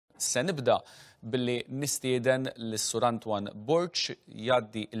Se nibda billi nistieden lis-Sur Antoine Borg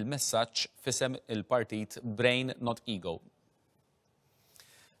jgħaddi il-messaġġ fisem il-partit Brain Not Ego.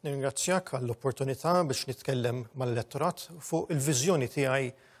 Nirringrazzjak għall-opportunità biex nitkellem mal-elettorat fuq il-viżjoni tiegħi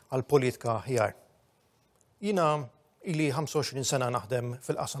għall-politika aħjar. Jiena ili 25 sena naħdem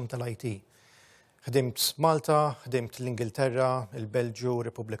fil-qasam tal-IT. Ħdimt Malta, ħdimt l-Ingilterra, il-Belġju,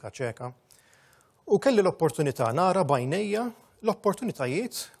 Repubblika Ċeka. U kelli l-opportunità nara bajnejja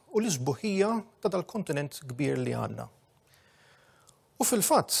l-opportunitajiet u l-isbuħija ta' dal-kontinent kbir li għandna. U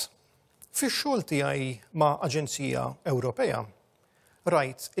fil-fatt, fix-xogħol tiegħi ma' Aġenzija Ewropea,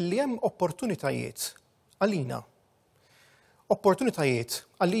 rajt illi hemm opportunitajiet għalina. Opportunitajiet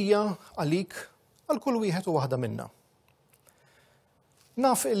għalija, għalik, għal kull wieħed u waħda minna.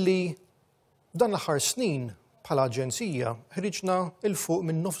 Naf illi dan l-aħħar snin bħala aġenzija ħriġna il-fuq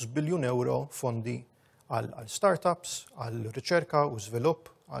minn €9 biljun fondi għal startups, għal riċerka u żvilupp,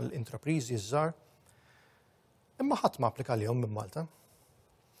 għal intrapriżi żgħar. Imma ħadd ma applika lihom minn Malta.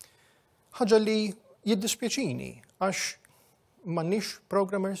 Ħaġa li jiddispjaċini għax m'għandniex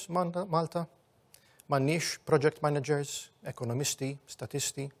programmers Malta, m'għandniex project managers, ekonomisti,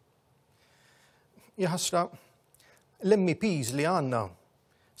 statisti. Jaħasra l-MEPs li għandna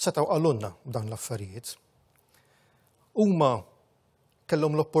setgħu qalulna b'dan l-affarijiet. Huma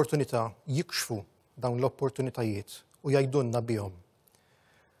kellhom l-opportunità jikxfu dawn l-opportunitajiet u jgħidulna bihom.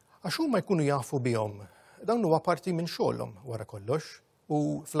 Għax huma jkunu jafu bihom, dawn huwa parti minn xogħolhom wara kollox,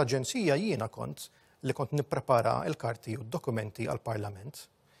 u fl-aġenzija jiena kont nipprepara l-karti u d-dokumenti għall-Parlament.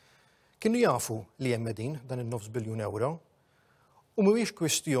 Kienu jafu li hemm din dan il-€9 biljun u mhuwiex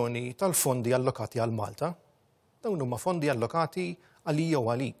kwistjoni tal-fondi allokati għal Malta, dawn huma fondi allokati għalija u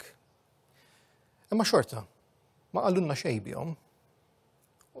għalik. Imma xorta, ma qallunna xejn bihom.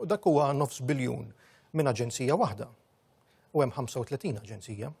 U dak huwa €9 biljun minn aġenzija waħda u hemm 35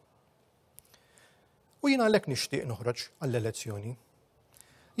 aġenzija. U jiena għalhekk nixtieq noħroġ għall-elezzjoni.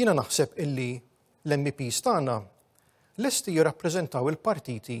 Jiena naħseb illi l-MEPs tagħna lesti jirrappreżentaw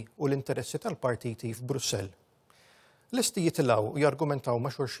il-partiti u l-interessi tal-partiti f'Brussell. Lesti jitilgħu u jargumentaw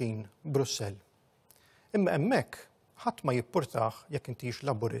ma' xulxin Brussell. Imma hemmhekk ħadd ma jippurtah jekk intix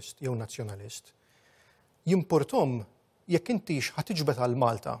laburist jew nazzjonalist. Jimpurtom jekk intix ħatiġbed għal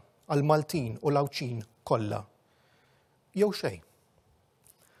Malta, għal Maltin u l-Awċin kollha. Jew xejn.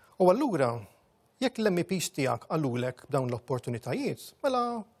 U allura jekk l-MEPs tiegħek qalulek b'dawn l-opportunitajiet, mela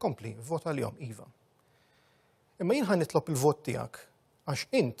kompli, vota għalihom iva. Imma jien ħanitlob il-vot tiegħek għax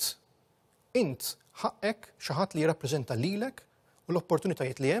int ħaqek xi ħadd li jirrappreżenta lilek u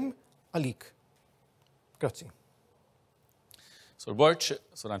l-opportunitajiet li hemm għalik. Grazzi. Sur Borg,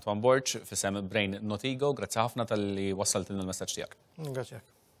 Sur Antoine Borg, fisem Brain Not Ego, grazzi ħafna tal-li wassaltilna l-messaġġ tiegħek.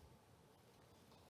 Grazzjak.